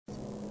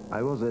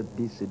I was a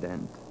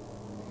dissident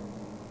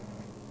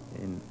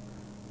in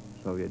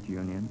Soviet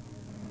Union,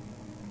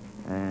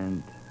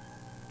 and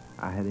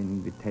I had an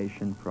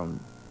invitation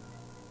from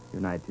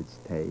United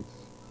States.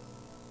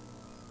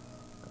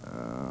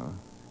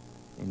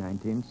 In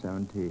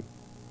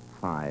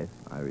 1975,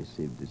 I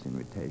received this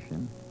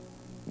invitation.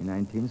 In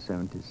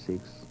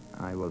 1976,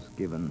 I was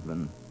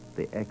given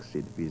the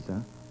exit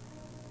visa,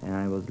 and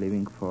I was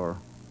leaving for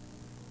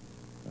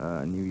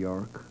New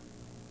York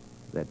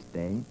that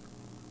day,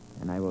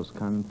 and I was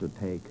coming to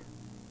take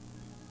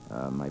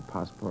my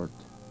passport,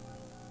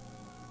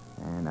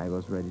 and I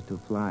was ready to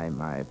fly.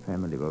 My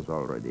family was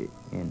already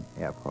in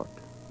airport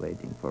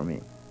waiting for me.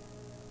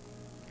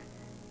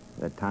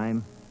 At the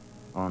time,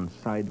 on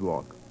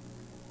sidewalk,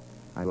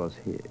 I was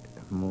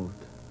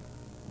moved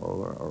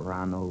over or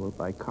run over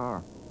by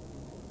car.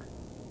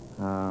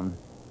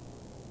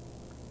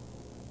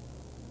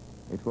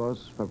 It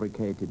was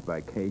fabricated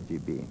by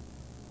KGB.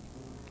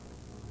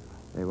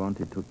 They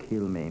wanted to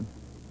kill me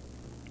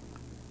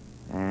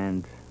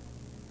and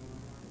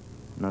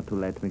not to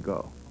let me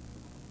go.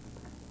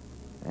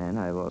 And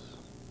I was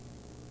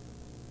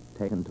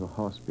taken to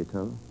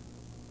hospital.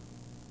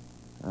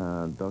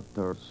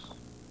 Doctors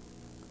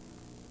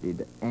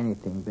did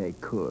anything they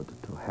could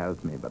to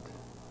help me, but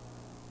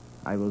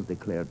I was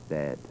declared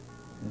dead.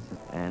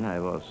 And I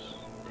was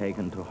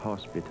taken to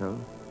hospital.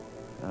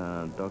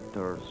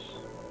 Doctors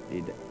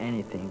did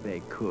anything they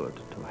could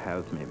to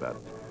help me, but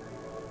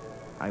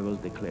I was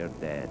declared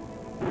dead.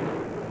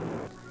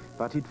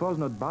 But it was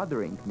not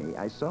bothering me.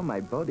 I saw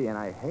my body and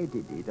I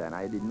hated it, and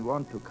I didn't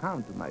want to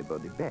come to my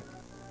body back.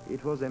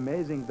 It was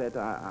amazing that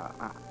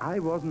I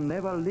was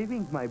never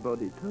leaving my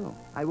body too.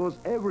 I was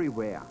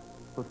everywhere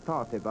who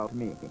thought about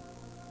me,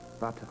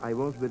 but I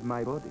was with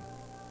my body.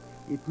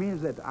 It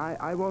means that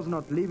I was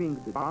not leaving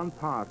one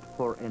part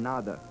for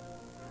another.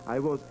 I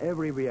was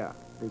everywhere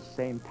at the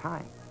same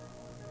time.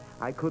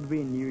 I could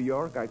be in New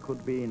York, I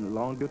could be in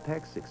Longview,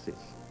 Texas.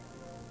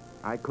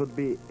 I could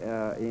be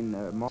in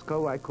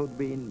Moscow, I could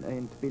be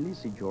in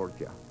Tbilisi,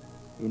 Georgia.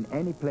 In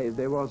any place,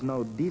 there was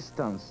no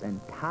distance and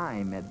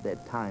time at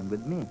that time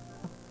with me.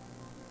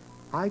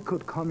 I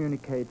could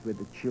communicate with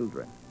the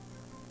children,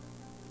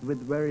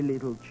 with very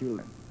little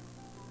children,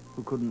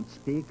 who couldn't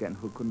speak and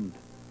who couldn't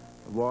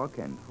walk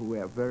and who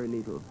were very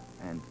little,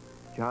 and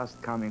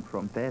just coming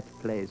from that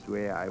place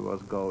where I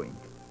was going.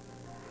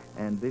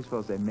 And this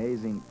was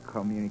amazing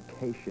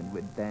communication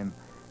with them,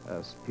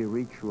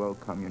 spiritual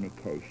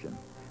communication.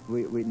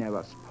 We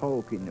never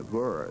spoke in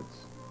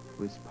words.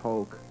 We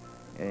spoke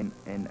in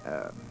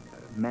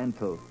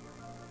mental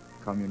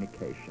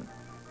communication.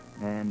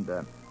 And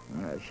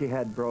she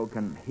had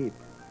broken hip,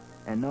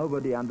 and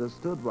nobody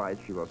understood why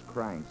she was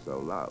crying so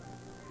loud.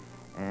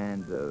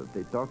 And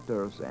the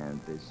doctors and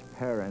his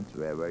parents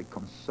were very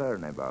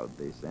concerned about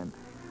this. And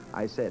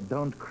I said,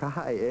 don't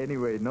cry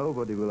anyway,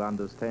 nobody will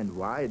understand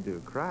why do you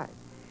cry.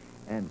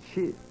 And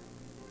she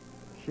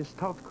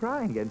stopped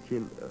crying and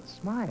she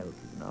smiled,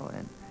 you know,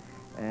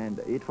 and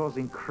it was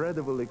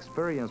incredible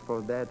experience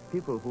for that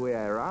people who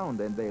were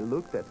around, and they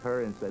looked at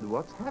her and said,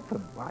 what's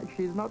happened? Why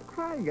she's not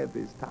crying at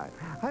this time?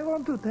 I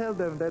want to tell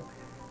them that,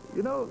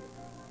 you know,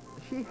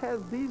 she has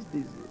this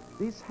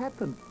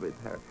happened with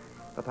her,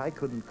 but I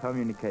couldn't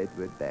communicate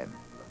with them.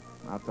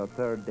 After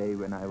third day,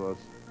 when I was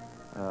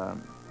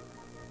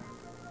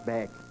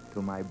back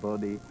to my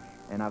body,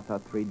 and after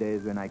 3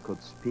 days when I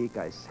could speak,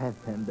 I said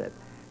them that,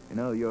 you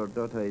know, your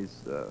daughter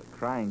is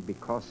crying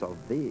because of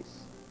this.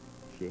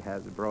 She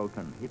has a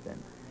broken hip,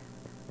 and,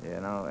 you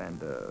know,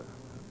 and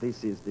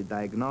this is the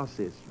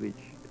diagnosis which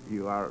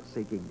you are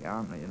seeking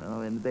on, you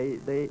know, and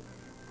they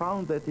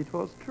found that it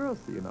was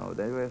truth, you know.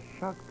 They were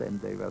shocked and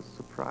they were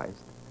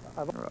surprised.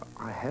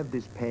 I have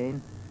this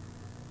pain,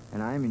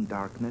 and I'm in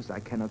darkness.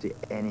 I cannot see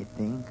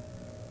anything.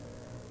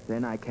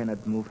 Then I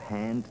cannot move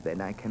hand,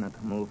 then I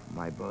cannot move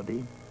my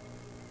body.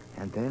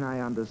 And then I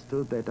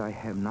understood that I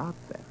have not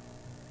them,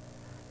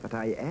 but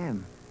I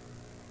am.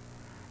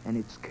 And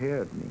it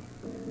scared me.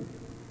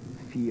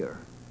 Fear,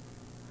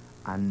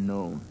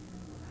 unknown.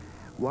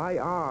 Why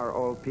are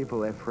all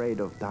people afraid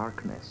of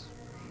darkness?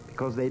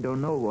 Because they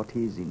don't know what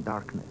is in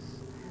darkness.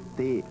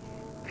 The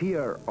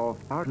fear of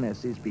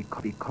darkness is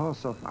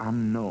because of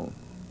unknown.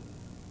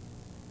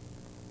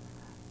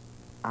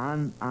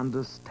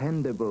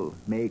 Ununderstandable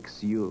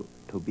makes you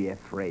to be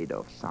afraid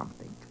of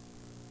something.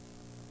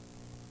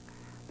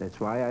 That's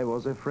why I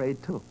was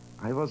afraid too.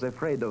 I was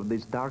afraid of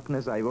this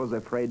darkness. I was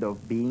afraid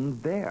of being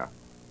there.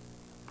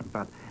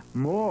 But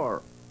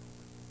more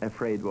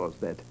afraid was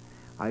that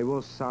I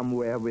was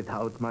somewhere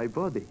without my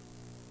body.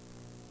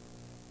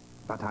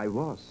 But I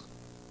was.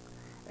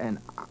 And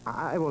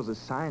I was a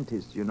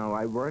scientist, you know.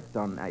 I worked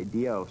on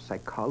idea of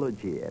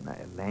psychology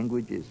and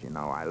languages, you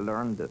know. I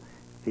learned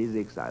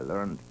physics, I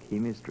learned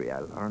chemistry, I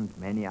learned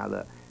many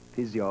other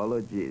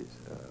physiologies,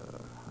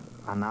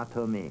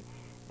 anatomy,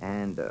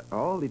 and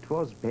all it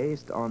was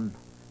based on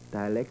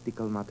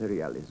dialectical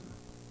materialism,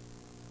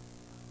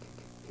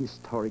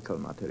 historical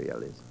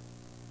materialism.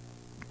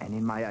 And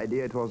in my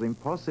idea, it was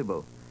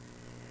impossible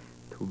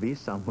to to be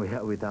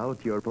somewhere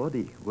without your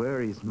body.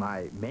 Where is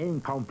my main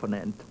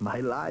component,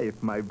 my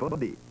life, my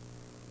body?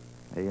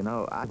 You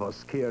know, I was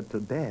scared to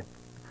death.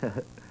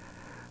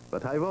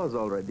 But I was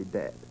already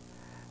dead.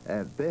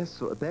 And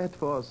that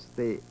was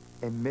the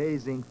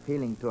amazing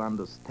feeling to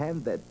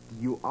understand that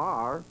you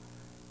are,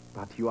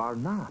 but you are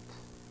not,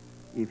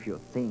 if you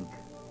think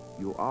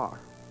you are.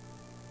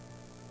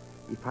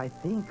 If I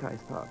think, I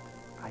thought,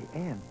 I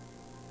am.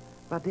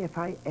 But if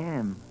I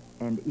am,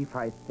 and if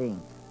I think,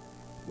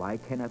 why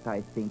cannot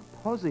I think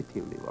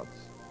positively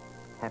what's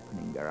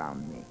happening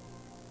around me?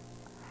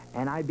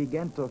 And I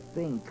began to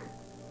think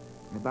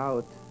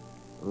about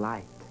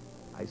light.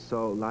 I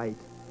saw light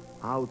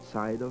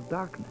outside of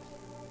darkness,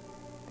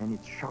 and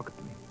it shocked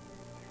me.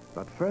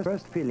 But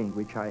first feeling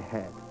which I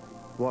had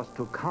was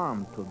to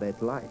come to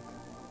that light.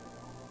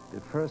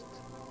 The first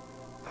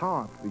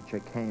thought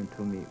which came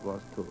to me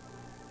was to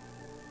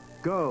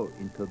go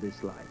into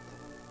this light.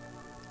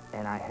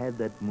 And I had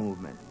that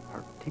movement.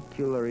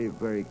 Particularly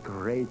very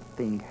great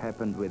thing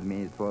happened with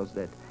me. It was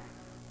that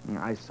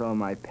I saw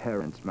my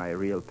parents, my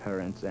real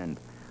parents, and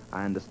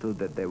I understood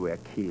that they were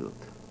killed.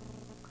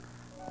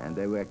 And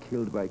they were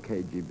killed by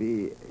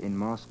KGB in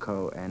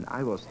Moscow, and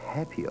I was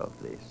happy of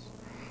this.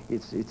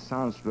 It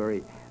sounds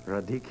very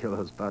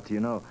ridiculous, but you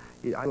know,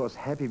 I was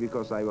happy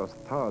because I was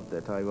thought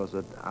that I was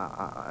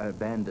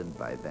abandoned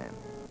by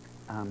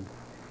them.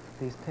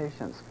 These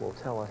patients will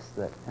tell us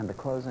that in the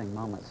closing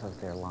moments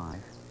of their life,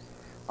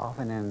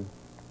 often in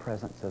the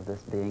presence of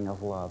this being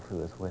of love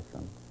who is with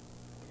them,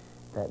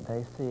 that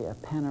they see a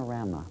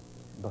panorama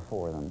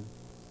before them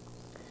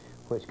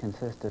which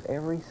consists of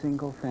every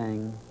single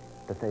thing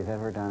that they've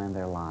ever done in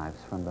their lives,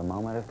 from the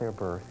moment of their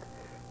birth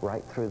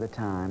right through the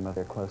time of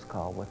their close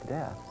call with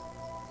death.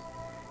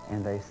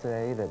 And they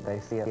say that they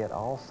see it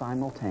all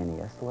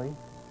simultaneously,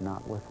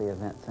 not with the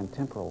events and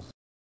temporals.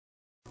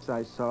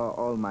 I saw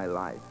all my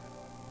life,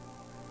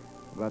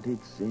 but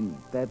it's in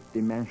that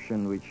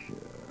dimension which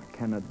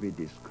cannot be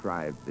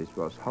described. This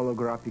was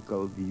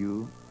holographical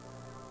view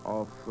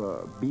of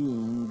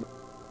being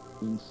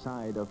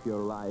inside of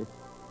your life,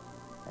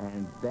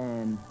 and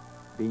then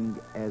being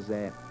as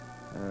a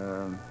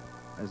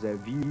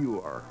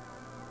viewer,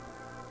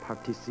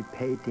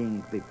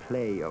 participating the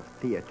play of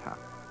theater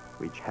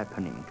which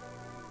happening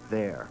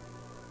there.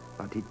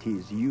 But it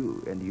is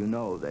you, and you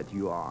know that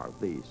you are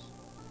this.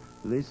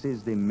 This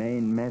is the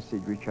main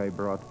message which I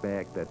brought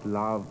back, that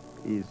love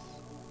is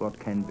what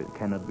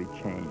cannot be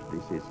changed.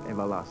 This is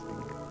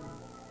everlasting.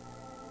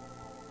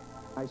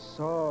 I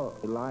saw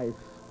life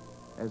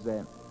as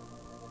an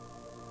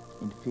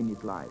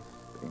infinite life,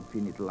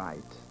 infinite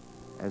light,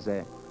 as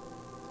a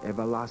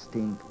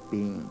everlasting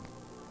being.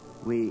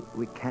 We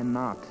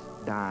cannot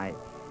die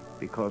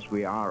because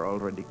we are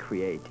already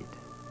created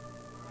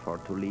for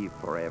to live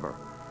forever.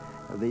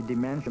 The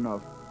dimension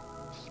of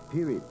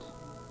spirit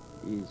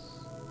is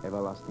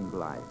everlasting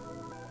life.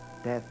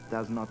 Death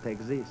does not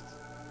exist.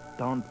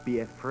 Don't be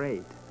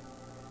afraid.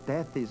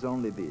 Death is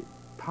only the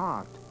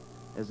part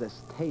as a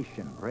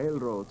station,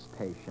 railroad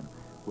station,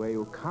 where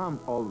you come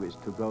always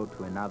to go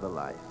to another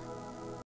life.